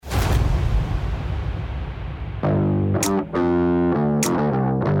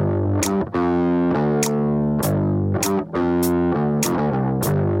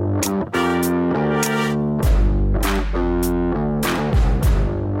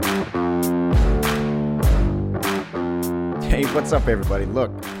Hey, what's up, everybody?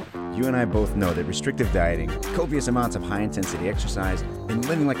 Look, you and I both know that restrictive dieting, copious amounts of high-intensity exercise, and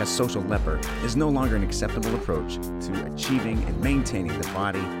living like a social leper is no longer an acceptable approach to achieving and maintaining the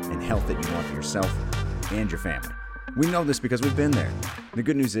body and health that you want for yourself and your family. We know this because we've been there. The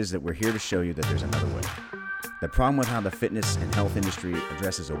good news is that we're here to show you that there's another way. The problem with how the fitness and health industry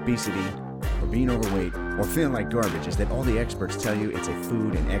addresses obesity, or being overweight, or feeling like garbage is that all the experts tell you it's a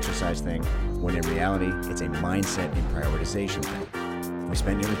food and exercise thing, when in reality, it's a mindset and prioritization thing. We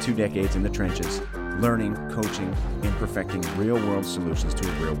spent nearly 2 decades in the trenches, learning, coaching, and perfecting real-world solutions to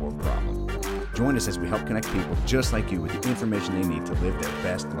a real-world problem. Join us as we help connect people just like you with the information they need to live their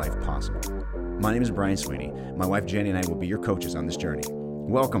best life possible. My name is Brian Sweeney. My wife Jenny and I will be your coaches on this journey.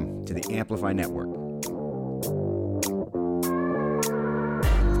 Welcome to the Amplify Network.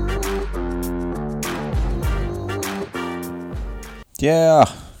 Yeah.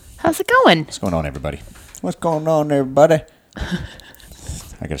 How's it going? What's going on, everybody? What's going on, everybody?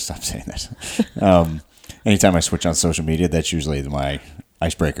 I gotta stop saying that. Anytime I switch on social media, that's usually my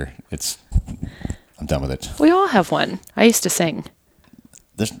icebreaker. I'm done with it. We all have one. I used to sing.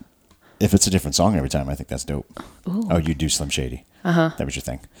 If it's a different song every time, I think that's dope. Ooh. Oh, you do Slim Shady. Uh-huh. That was your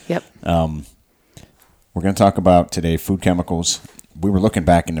thing. Yep. We're going to talk about today food chemicals. We were looking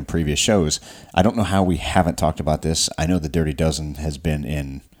back in the previous shows. I don't know how we haven't talked about this. I know the Dirty Dozen has been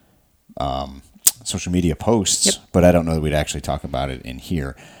in social media posts, yep, but I don't know that we'd actually talk about it in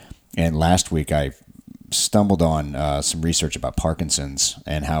here. And last week I stumbled on some research about Parkinson's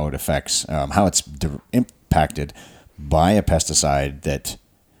and how it affects, how it's impacted by a pesticide that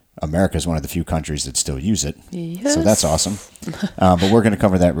America is one of the few countries that still use it. Yes. So that's awesome. But we're going to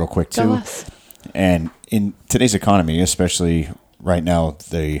cover that real quick too. And in today's economy, especially right now,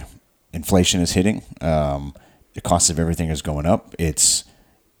 the inflation is hitting. The cost of everything is going up. It's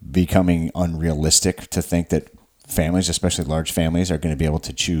becoming unrealistic to think that families, especially large families, are going to be able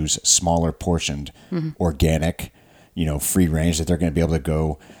to choose smaller portioned, organic, free range, that they're going to be able to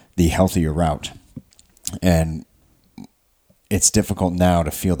go the healthier route. And it's difficult now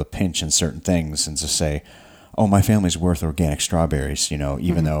to feel the pinch in certain things and to say, oh, my family's worth organic strawberries,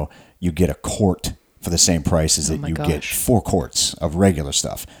 even though you get a quart for the same price as that you get 4 quarts of regular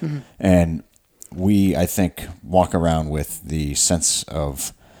stuff. And we, I think, walk around with the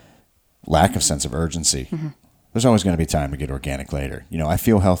lack of sense of urgency. There's always going to be time to get organic later. I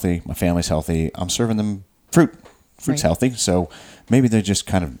feel healthy. My family's healthy. I'm serving them fruit. Fruit's healthy. So maybe they just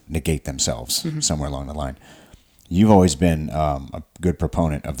kind of negate themselves somewhere along the line. You've always been a good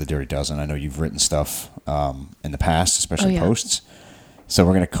proponent of the Dirty Dozen. I know you've written stuff in the past, especially posts. So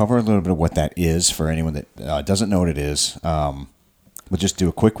we're going to cover a little bit of what that is for anyone that doesn't know what it is. We'll just do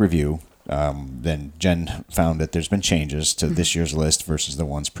a quick review. Then Jen found that there's been changes to this year's list versus the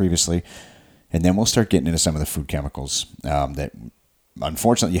ones previously. And then we'll start getting into some of the food chemicals that,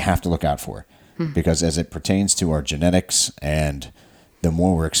 unfortunately, you have to look out for. Because as it pertains to our genetics and the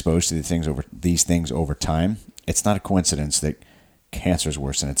more we're exposed to these things over time, it's not a coincidence that cancer is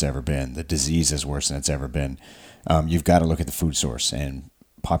worse than it's ever been. The disease is worse than it's ever been. You've got to look at the food source, and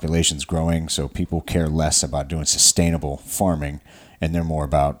population's growing, so people care less about doing sustainable farming, and they're more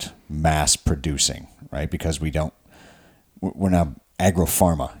about mass producing, right? Because we're now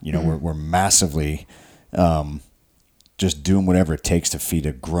agro-pharma. We're massively just doing whatever it takes to feed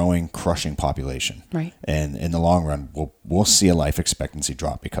a growing, crushing population. Right. And in the long run, we'll see a life expectancy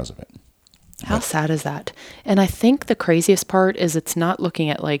drop because of it. How sad is that? And I think the craziest part is it's not looking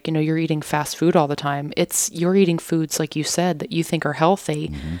at you're eating fast food all the time. You're eating foods, like you said, that you think are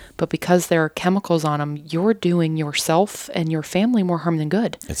healthy, but because there are chemicals on them, you're doing yourself and your family more harm than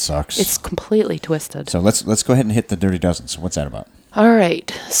good. It sucks. It's completely twisted. So let's go ahead and hit the Dirty Dozen. So what's that about? All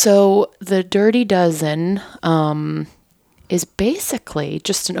right. So the Dirty Dozen is basically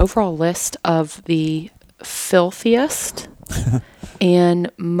just an overall list of the filthiest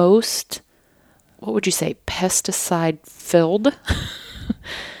and most, what would you say, pesticide-filled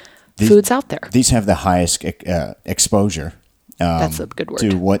foods out there. These have the highest exposure. That's a good word.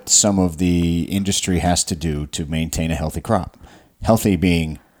 To what some of the industry has to do to maintain a healthy crop. Healthy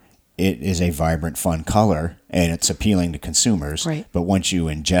being, it is a vibrant, fun color, and it's appealing to consumers. Right. But once you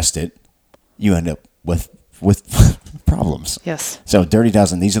ingest it, you end up with problems. Yes. So Dirty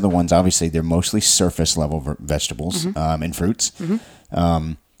Dozen, these are the ones, obviously, they're mostly surface-level vegetables and fruits.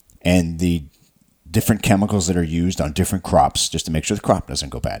 And the different chemicals that are used on different crops just to make sure the crop doesn't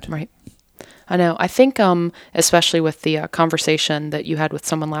go bad. Right. I know. I think, especially with the conversation that you had with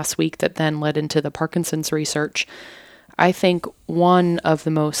someone last week that then led into the Parkinson's research, I think one of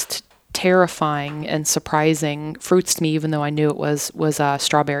the most terrifying and surprising fruits to me, even though I knew it was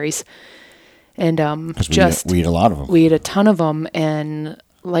strawberries. And Because we eat a lot of them. We eat a ton of them. And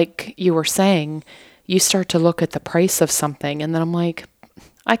like you were saying, you start to look at the price of something, and then I'm like,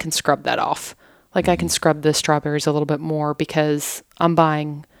 I can scrub that off. Like I can scrub the strawberries a little bit more because I'm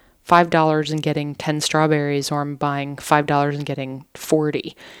buying $5 and getting 10 strawberries, or I'm buying $5 and getting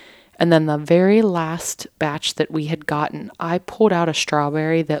 40. And then the very last batch that we had gotten, I pulled out a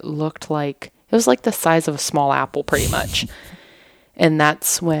strawberry that looked like, it was like the size of a small apple pretty much. And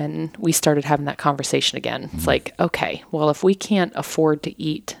that's when we started having that conversation again. It's like, okay, well, if we can't afford to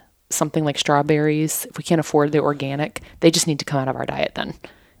eat something like strawberries, if we can't afford the organic, they just need to come out of our diet then.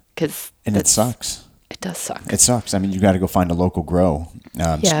 And it sucks. It does suck. It sucks. I mean, you got to go find a local grow.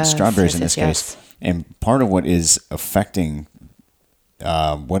 Strawberries in this case. And part of what is affecting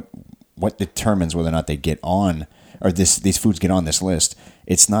what determines whether or not they get on, or these foods get on this list,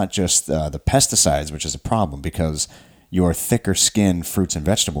 it's not just the pesticides, which is a problem, because your thicker skinned fruits and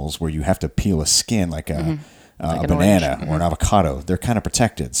vegetables, where you have to peel a skin like a banana or an avocado, they're kind of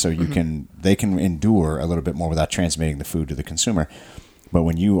protected, so they can endure a little bit more without transmitting the food to the consumer. But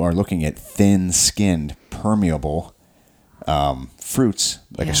when you are looking at thin-skinned, permeable fruits,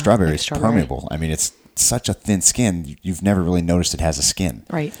 like a strawberry is permeable. I mean, it's such a thin skin, you've never really noticed it has a skin.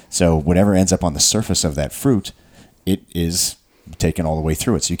 Right. So whatever ends up on the surface of that fruit, it is taken all the way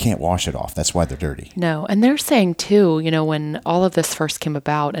through it. So you can't wash it off. That's why they're dirty. No. And they're saying too, when all of this first came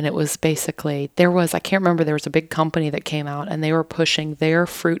about, and it was basically, there was a big company that came out and they were pushing their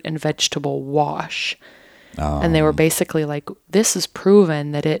fruit and vegetable wash. And they were basically like, this is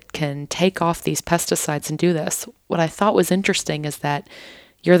proven that it can take off these pesticides and do this. What I thought was interesting is that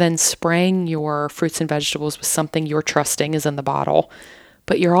you're then spraying your fruits and vegetables with something you're trusting is in the bottle,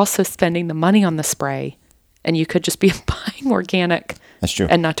 but you're also spending the money on the spray, and you could just be buying organic. That's true.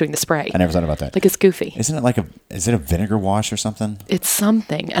 And not doing the spray. I never thought about that. Like, it's goofy. Isn't it is it a vinegar wash or something? It's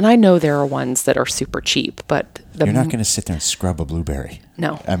something. And I know there are ones that are super cheap, but you're not going to sit there and scrub a blueberry.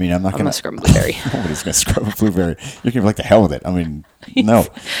 No. I mean, I'm not going to scrub a blueberry. Nobody's going to scrub a blueberry. You're going to be like, the hell with it. I mean, no.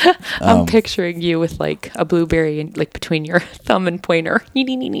 I'm picturing you with like a blueberry like between your thumb and pointer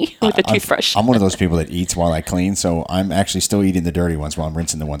with a toothbrush. I'm one of those people that eats while I clean, so I'm actually still eating the dirty ones while I'm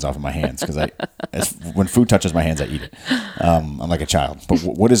rinsing the ones off of my hands, because when food touches my hands, I eat it. I'm like a child. But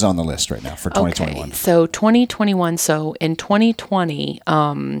what is on the list right now for 2021? Okay, so 2021. So in 2020,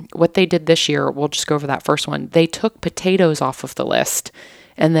 what they did this year, we'll just go over that first one. They took potatoes off of the list,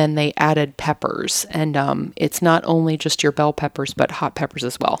 and then they added peppers. And it's not only just your bell peppers, but hot peppers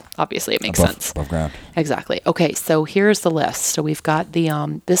as well. Obviously, it makes sense. Above ground. Exactly. Okay, so here's the list. So we've got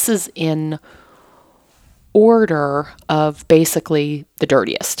this is in order of basically the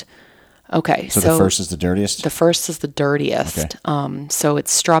dirtiest. Okay. So the first is the dirtiest? The first is the dirtiest. Okay. So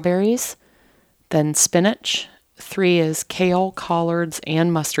it's strawberries, then spinach. 3 is kale, collards,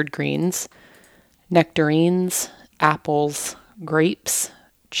 and mustard greens. Nectarines, apples, grapes,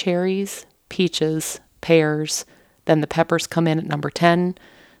 cherries, peaches, pears. Then the peppers come in at number 10,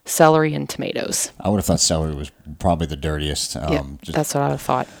 celery and tomatoes. I would have thought celery was probably the dirtiest. That's what I would have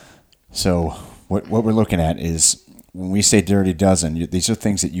thought. So what we're looking at is, when we say dirty dozen, these are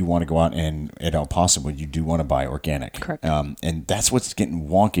things that you want to go out and, at all possible, you do want to buy organic. Correct. And that's what's getting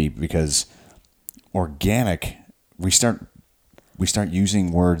wonky, because organic, we start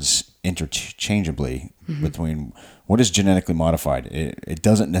using words interchangeably between what is genetically modified. It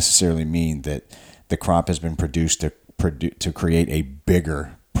doesn't necessarily mean that the crop has been produced to create a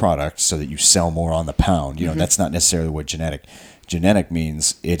bigger product so that you sell more on the pound. That's not necessarily what genetic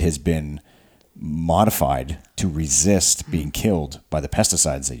means. It has been modified to resist being killed by the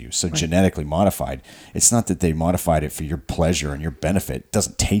pesticides they use. So genetically modified. It's not that they modified it for your pleasure and your benefit. It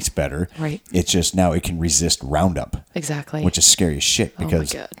doesn't taste better. Right. It's just now it can resist Roundup. Exactly. Which is scary as shit,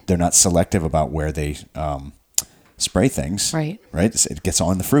 because they're not selective about where they spray things. Right. It gets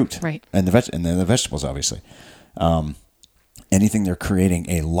on the fruit. Right. And the vegetables, obviously. Anything they're creating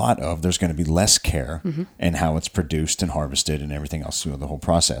a lot of, there's going to be less care in how it's produced and harvested and everything else through the whole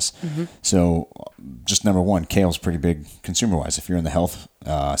process. So just number one, kale's pretty big consumer-wise. If you're in the health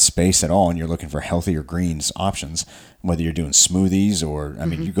space at all and you're looking for healthier greens options, whether you're doing smoothies or, I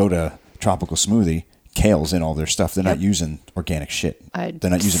mean, you go to Tropical Smoothie, kale's in all their stuff. They're not using organic shit. They're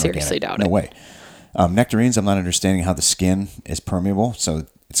not using seriously organic. doubt it. No way. Nectarines, I'm not understanding how the skin is permeable, so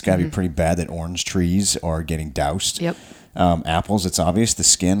it's got to be pretty bad that orange trees are getting doused. Yep. Apples, it's obvious. The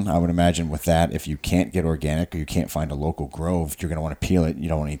skin, I would imagine with that, if you can't get organic or you can't find a local grove, you're going to want to peel it. You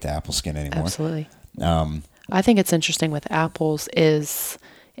don't want to eat the apple skin anymore. Absolutely. I think it's interesting with apples is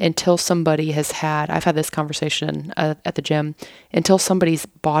until somebody has I've had this conversation at the gym, until somebody's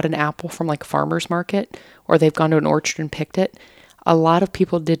bought an apple from like a farmer's market or they've gone to an orchard and picked it, a lot of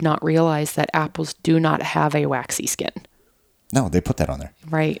people did not realize that apples do not have a waxy skin. No, they put that on there.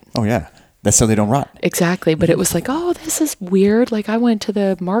 Right. Oh, yeah. That's so they don't rot. Exactly. But it was like, oh, this is weird. Like I went to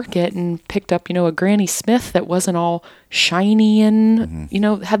the market and picked up, a Granny Smith that wasn't all shiny and,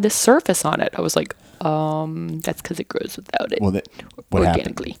 had this surface on it. I was like, that's because it grows without it. Well, what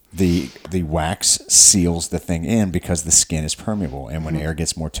organically. Happened? The wax seals the thing in because the skin is permeable. And when air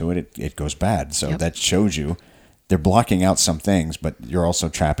gets more to it, it goes bad. So that shows you they're blocking out some things, but you're also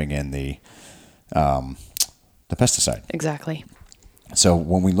trapping in the pesticide. Exactly. So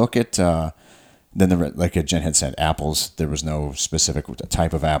when we look at, like Jen had said, apples, there was no specific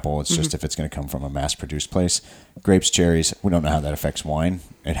type of apple. It's just if it's going to come from a mass-produced place. Grapes, cherries, we don't know how that affects wine.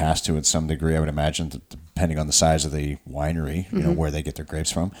 It has to at some degree, I would imagine, depending on the size of the winery, where they get their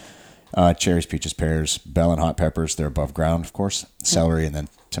grapes from. Cherries, peaches, pears, bell and hot peppers, they're above ground, of course. Celery, and then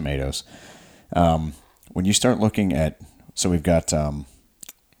tomatoes. When you start looking at, so we've got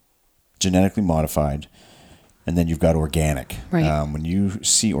genetically modified, and then you've got organic. Right. When you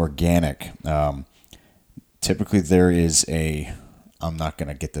see organic, typically there is I'm not going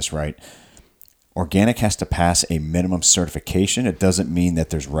to get this right. Organic has to pass a minimum certification. It doesn't mean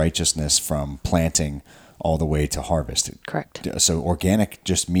that there's righteousness from planting all the way to harvest. Correct. So organic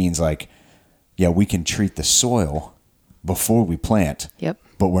just means we can treat the soil before we plant. Yep.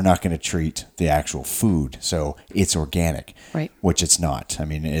 But we're not going to treat the actual food. So it's organic. Right. Which it's not. I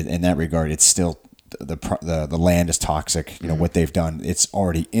mean, in that regard, it's still... The land is toxic. What they've done, it's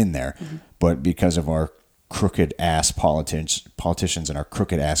already in there. But because of our crooked ass politicians and our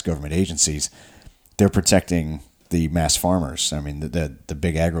crooked ass government agencies, they're protecting the mass farmers. I mean, the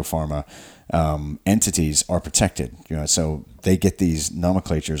big agro-pharma entities are protected. So they get these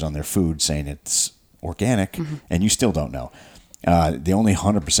nomenclatures on their food saying it's organic, and you still don't know. The only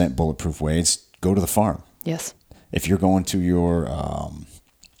 100% bulletproof way is go to the farm. Yes. If you're going to your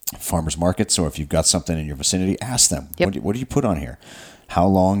farmers markets, or if you've got something in your vicinity, ask them, what do you put on here? How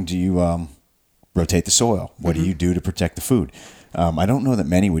long do you rotate the soil? What do you do to protect the food? I don't know that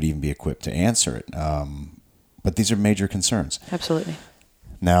many would even be equipped to answer it, but these are major concerns. Absolutely.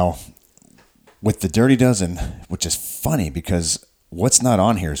 Now, with the Dirty Dozen, which is funny because what's not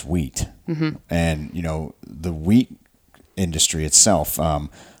on here is wheat. And, the wheat industry itself, a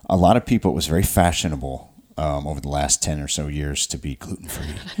lot of people, it was very fashionable over the last 10 or so years to be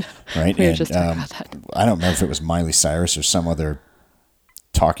gluten-free, right? We were just talking about that. I don't remember if it was Miley Cyrus or some other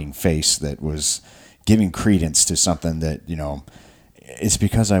talking face that was giving credence to something that, it's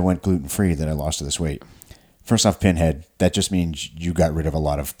because I went gluten-free that I lost all this weight. First off, Pinhead, that just means you got rid of a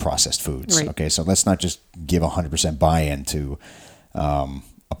lot of processed foods. Right. Okay, so let's not just give 100% buy-in to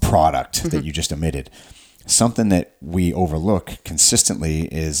a product that you just omitted. Something that we overlook consistently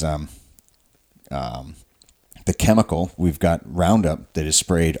is... the chemical, we've got Roundup that is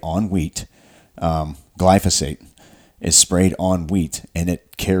sprayed on wheat. Glyphosate is sprayed on wheat, and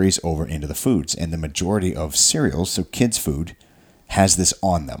it carries over into the foods. And the majority of cereals, so kids' food, has this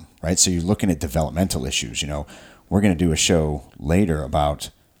on them, right? So you're looking at developmental issues. We're going to do a show later about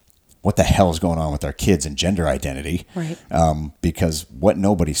what the hell is going on with our kids and gender identity. Right. Because what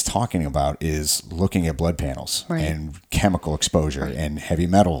nobody's talking about is looking at blood panels and chemical exposure and heavy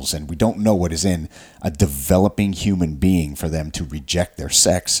metals. And we don't know what is in a developing human being for them to reject their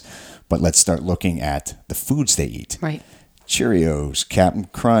sex. But let's start looking at the foods they eat. Right. Cheerios, Captain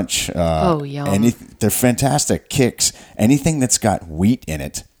Crunch. Yum. They're fantastic. Kicks. Anything that's got wheat in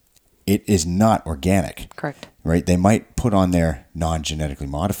it, it is not organic. Correct. Right? They might put on there non-genetically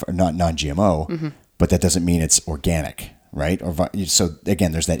modified, not non-GMO, but that doesn't mean it's organic, right? So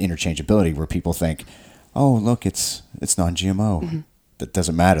again, there's that interchangeability where people think, oh, look, it's non-GMO. That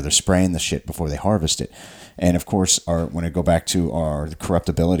doesn't matter. They're spraying the shit before they harvest it. And of course, when I go back to the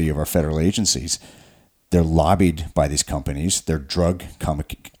corruptibility of our federal agencies, they're lobbied by these companies. They're drug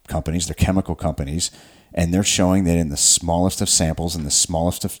companies, they're chemical companies, and they're showing that in the smallest of samples, in the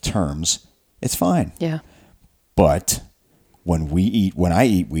smallest of terms, it's fine. Yeah. But when I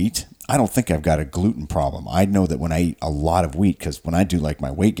eat wheat, I don't think I've got a gluten problem. I know that when I eat a lot of wheat, because when I do like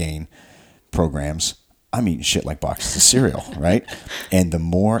my weight gain programs, I'm eating shit like boxes of cereal, right? And the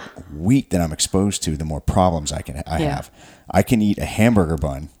more wheat that I'm exposed to, the more problems I have. I can eat a hamburger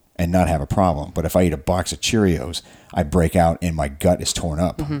bun and not have a problem, but if I eat a box of Cheerios, I break out and my gut is torn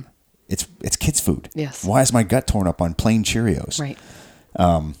up. It's kids' food. Yes. Why is my gut torn up on plain Cheerios? Right.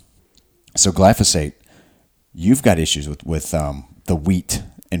 So glyphosate. You've got issues with the wheat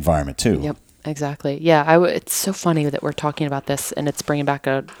environment too. Yep, exactly. Yeah, it's so funny that we're talking about this, and it's bringing back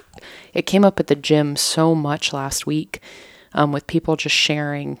it came up at the gym so much last week with people just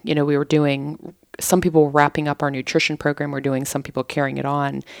sharing. We were doing some people were wrapping up our nutrition program we're doing, some people carrying it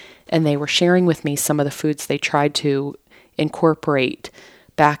on, and they were sharing with me some of the foods they tried to incorporate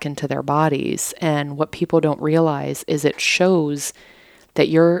back into their bodies. And what people don't realize is it shows that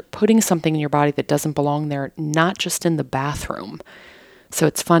you're putting something in your body that doesn't belong there, not just in the bathroom. So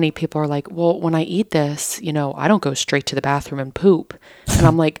it's funny, people are like, well, when I eat this, I don't go straight to the bathroom and poop. And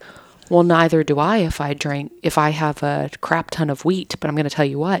I'm like, well, neither do I if I have a crap ton of wheat. But I'm going to tell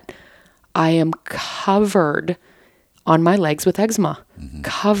you what, I am covered on my legs with eczema.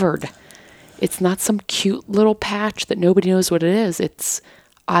 Covered. It's not some cute little patch that nobody knows what it is.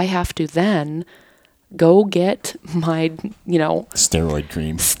 I have to then go get my, steroid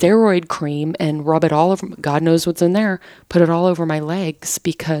cream and rub it all over. God knows what's in there. Put it all over my legs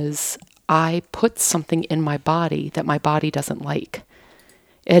because I put something in my body that my body doesn't like.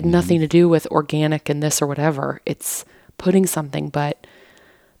 It had nothing to do with organic and this or whatever. It's putting something. But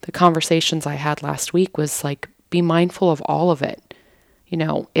the conversations I had last week was like, be mindful of all of it.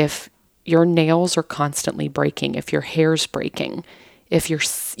 If your nails are constantly breaking, if your hair's breaking, if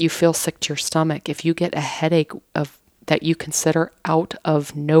you feel sick to your stomach, if you get a headache that you consider out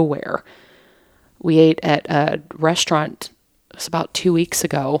of nowhere. We ate at a restaurant, it was about 2 weeks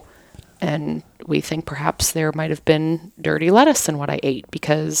ago, and we think perhaps there might have been dirty lettuce in what I ate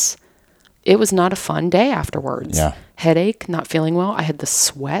because it was not a fun day afterwards. Yeah. Headache, not feeling well. I had the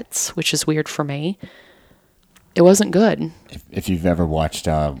sweats, which is weird for me. It wasn't good. If you've ever watched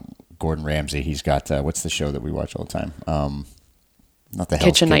Gordon Ramsay, he's got, what's the show that we watch all the time? Not the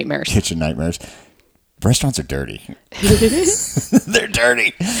Kitchen Nightmares. Kitchen Nightmares. Restaurants are dirty. They're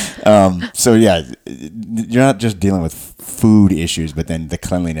dirty. So yeah, you're not just dealing with food issues, but then the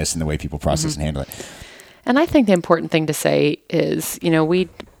cleanliness and the way people process and handle it. And I think the important thing to say is,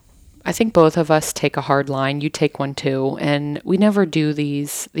 I think both of us take a hard line. You take one too, and we never do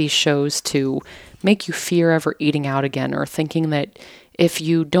these shows to make you fear ever eating out again or thinking that if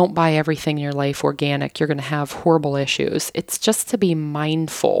you don't buy everything in your life organic, you're going to have horrible issues. It's just to be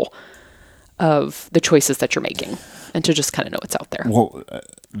mindful of the choices that you're making and to just kind of know what's out there. Well,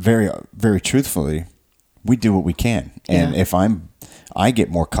 very, very truthfully, we do what we can. And if I get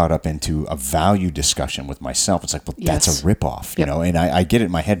more caught up into a value discussion with myself, it's like, well, that's a ripoff, and I get it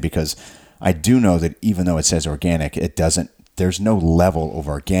in my head because I do know that even though it says organic, there's no level of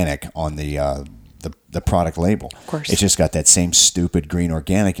organic on the product label. Of course. It's just got that same stupid green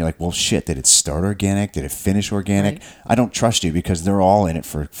organic. You're like, well, shit, did it start organic? Did it finish organic? Right. I don't trust you because they're all in it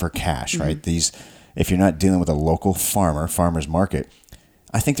for cash, right? If you're not dealing with a local farmer's market,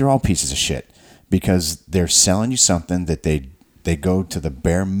 I think they're all pieces of shit because they're selling you something that they go to the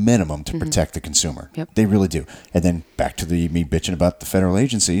bare minimum to protect the consumer. Yep. They really do. And then back to me bitching about the federal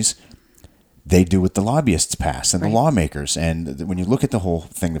agencies, they do what the lobbyists pass and the lawmakers. And when you look at the whole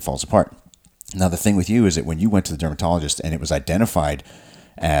thing that falls apart. Now, the thing with you is that when you went to the dermatologist and it was identified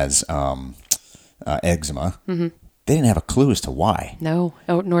as eczema, they didn't have a clue as to why. No,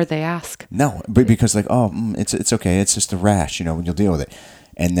 nor they ask. No, but because it's okay. It's just a rash, when you'll deal with it.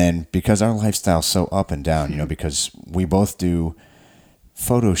 And then because our lifestyle's so up and down, because we both do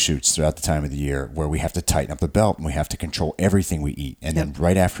photo shoots throughout the time of the year where we have to tighten up the belt and we have to control everything we eat. And then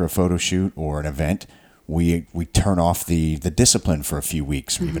right after a photo shoot or an event, we turn off the discipline for a few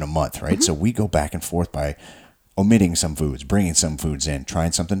weeks or even a month, right? So we go back and forth by omitting some foods, bringing some foods in,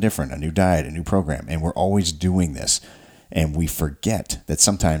 trying something different, a new diet, a new program. And we're always doing this. And we forget that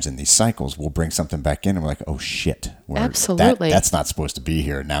sometimes in these cycles, we'll bring something back in and we're like, oh, shit. Absolutely. That's not supposed to be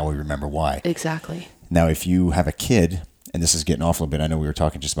here. Now we remember why. Exactly. Now, if you have a kid, and this is getting off a little bit, I know we were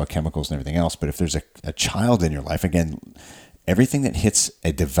talking just about chemicals and everything else, but if there's a child in your life, again, everything that hits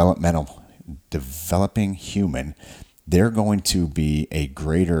a developing human, there's going to be a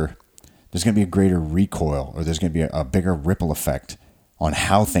greater recoil, or there's going to be a bigger ripple effect on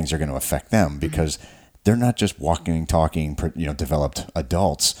how things are going to affect them because they're not just walking, talking, developed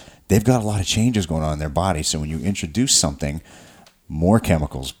adults. They've got a lot of changes going on in their body. So when you introduce something, more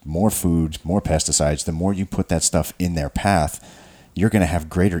chemicals, more foods, more pesticides, the more you put that stuff in their path, you're going to have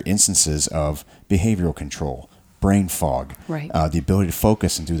greater instances of behavioral control, brain fog, the ability to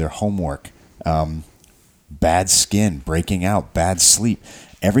focus and do their homework, bad skin, breaking out, bad sleep.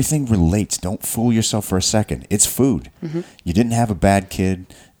 Everything relates. Don't fool yourself for a second. It's food. You didn't have a bad kid.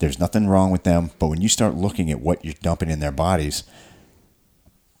 There's nothing wrong with them. But when you start looking at what you're dumping in their bodies,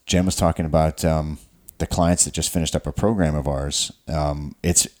 Jen was talking about the clients that just finished up a program of ours.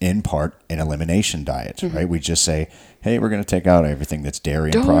 It's in part an elimination diet, right? We just say, hey, we're going to take out everything that's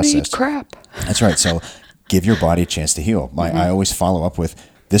dairy and processed. Don't eat crap. That's right. So give your body a chance to heal. I always follow up with,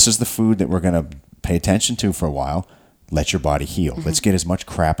 this is the food that we're going to pay attention to for a while. Let your body heal. Let's get as much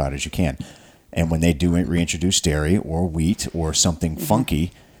crap out as you can. And when they do reintroduce dairy or wheat or something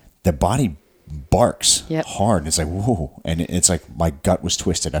funky, the body barks hard. It's like, whoa. And it's like my gut was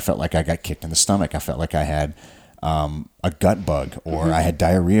twisted. I felt like I got kicked in the stomach. I felt like I had a gut bug, or I had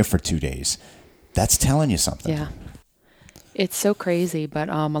diarrhea for 2 days. That's telling you something. Yeah. It's so crazy, but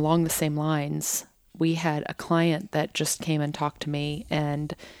along the same lines, we had a client that just came and talked to me,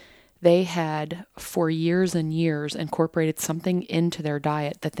 and they had for years and years incorporated something into their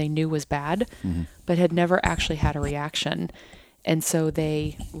diet that they knew was bad, but had never actually had a reaction. And so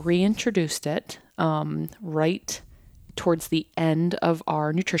they reintroduced it right towards the end of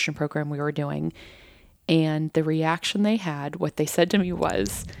our nutrition program we were doing. And the reaction they had, what they said to me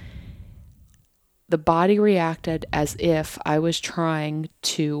was, the body reacted as if I was trying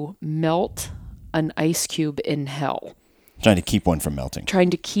to melt an ice cube in hell. Trying to keep one from melting. Trying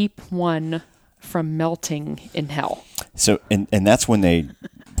to keep one from melting in hell. So, and that's when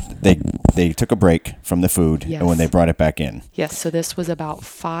they took a break from the food, and when they brought it back in. Yes, so this was about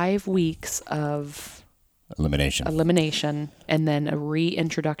 5 weeks of elimination, and then a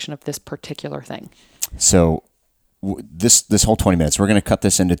reintroduction of this particular thing. So this whole 20 minutes, we're going to cut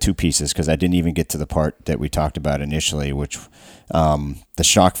this into 2 pieces, because I didn't even get to the part that we talked about initially, which the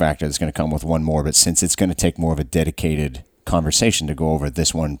shock factor is going to come with one more. But since it's going to take more of a dedicated conversation to go over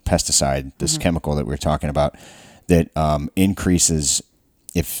this one pesticide, this chemical that we're talking about, that increases,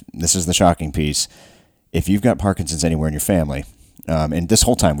 if this is the shocking piece, if you've got Parkinson's anywhere in your family, and this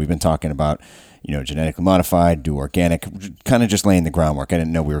whole time we've been talking about, genetically modified, do organic, kind of just laying the groundwork. I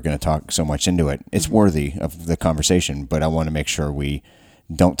didn't know we were going to talk so much into it. It's worthy of the conversation, but I want to make sure we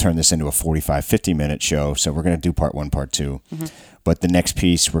don't turn this into a 45, 50-minute show. So we're going to do part 1, part 2. But the next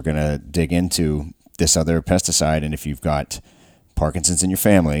piece, we're going to dig into this other pesticide. And if you've got Parkinson's in your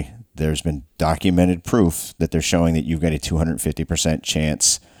family, there's been documented proof that they're showing that you've got a 250%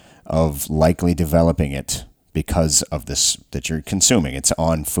 chance of likely developing it because of this that you're consuming. It's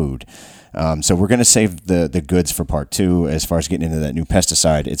on food. So we're going to save the goods for part 2 as far as getting into that new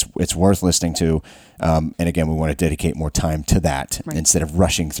pesticide. It's worth listening to. And again, we want to dedicate more time to that instead of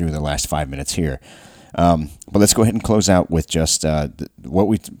rushing through the last 5 minutes here. But let's go ahead and close out with just what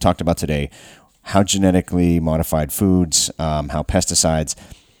we talked about today, how genetically modified foods, how pesticides,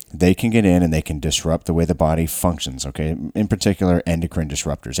 they can get in and they can disrupt the way the body functions, okay? In particular, endocrine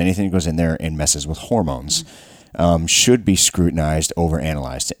disruptors. Anything that goes in there and messes with hormones should be scrutinized,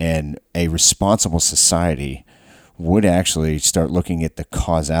 overanalyzed. And a responsible society would actually start looking at the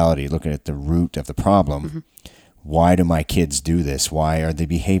causality, looking at the root of the problem. Why do my kids do this? Why are the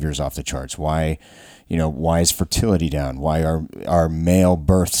behaviors off the charts? Why is fertility down? Why are male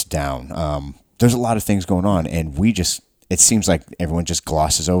births down? There's a lot of things going on, and it seems like everyone just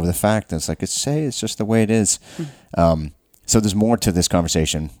glosses over the fact that it's just the way it is. So there's more to this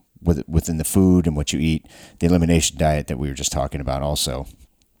conversation within the food and what you eat, the elimination diet that we were just talking about also.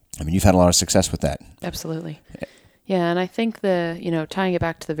 I mean, you've had a lot of success with that. Absolutely. Yeah, and I think tying it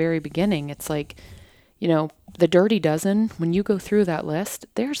back to the very beginning, it's like, the dirty dozen, when you go through that list,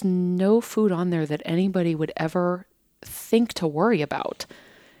 there's no food on there that anybody would ever think to worry about.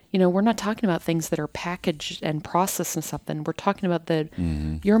 We're not talking about things that are packaged and processed and something. We're talking about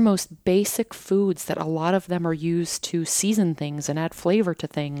your most basic foods that a lot of them are used to season things and add flavor to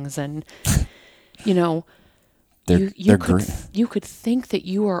things. And, you could think that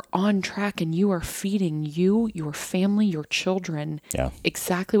you are on track and you are feeding your family, your children,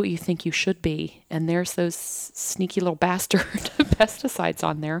 exactly what you think you should be. And there's those sneaky little bastard pesticides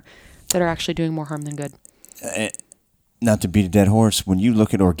on there that are actually doing more harm than good. Not to beat a dead horse, when you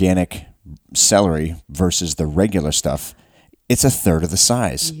look at organic celery versus the regular stuff, it's 1/3 of the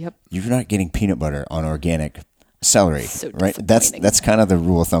size. Yep. You're not getting peanut butter on organic celery, so right? That's kind of the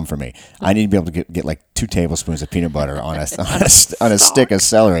rule of thumb for me. I need to be able to get like 2 tablespoons of peanut butter on a stick of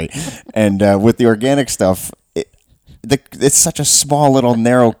celery. And with the organic stuff, it's such a small little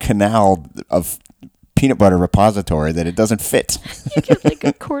narrow canal of peanut butter repository that it doesn't fit. You get like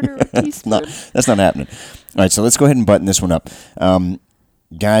a quarter of a teaspoon. That's not happening. All right, so let's go ahead and button this one up.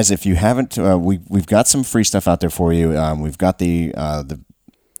 Guys, if you haven't, we've got some free stuff out there for you. We've got the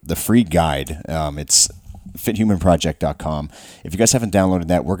free guide. It's fithumanproject.com. If you guys haven't downloaded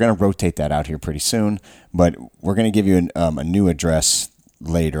that, we're going to rotate that out here pretty soon, but we're going to give you a new address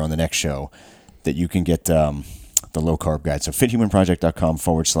later on the next show that you can get the low carb guide. So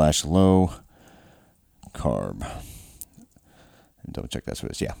fithumanproject.com/low carb. Double check that's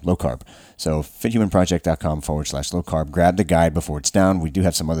what it is. Yeah, low carb. So fithumanproject.com/low carb. Grab the guide before it's down. We do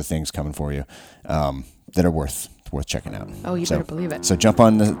have some other things coming for you that are worth checking out. Oh, you better believe it. So jump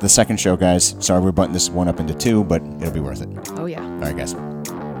on the second show, guys. Sorry we're butting this one up into 2, but it'll be worth it. Oh, yeah. All right, guys.